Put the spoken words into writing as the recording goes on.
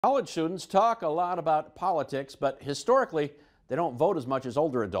College students talk a lot about politics, but historically, they don't vote as much as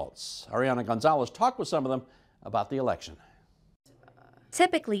older adults. Ariana Gonzalez talked with some of them about the election.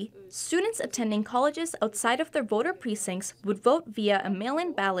 Typically, students attending colleges outside of their voter precincts would vote via a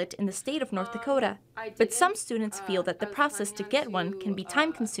mail-in ballot in the state of North Dakota. But some students feel that the process to get one can be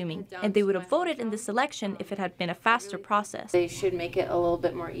time-consuming, and they would have voted in this election if it had been a faster process. They should make it a little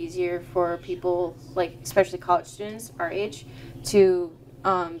bit more easier for people, like especially college students our age, to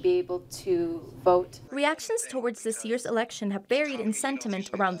be able to vote. Reactions towards this year's election have varied in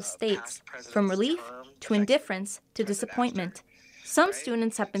sentiment around the states, from relief to indifference to disappointment. Some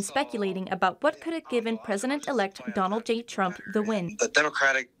students have been speculating about what could have given President-elect Donald J. Trump the win. The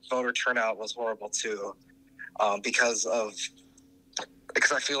Democratic voter turnout was horrible too, because I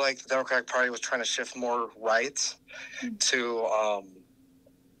feel like the Democratic Party was trying to shift more right to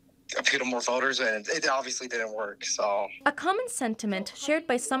appeal to more voters, and it obviously didn't work. So a common sentiment shared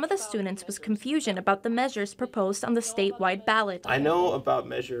by some of the students was confusion about the measures proposed on the statewide ballot. I know about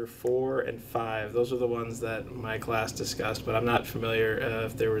measure 4 and 5. Those are the ones that my class discussed, but I'm not familiar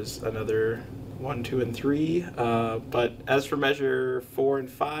if there was another 1, 2, and 3. But as for measure 4 and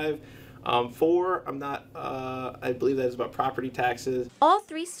 5, 4, I'm not, I believe that is about property taxes. All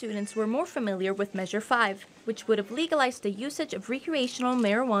three students were more familiar with Measure 5, which would have legalized the usage of recreational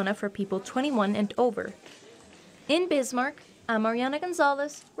marijuana for people 21 and over. In Bismarck, I'm Ariana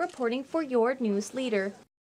Gonzalez, reporting for your news leader.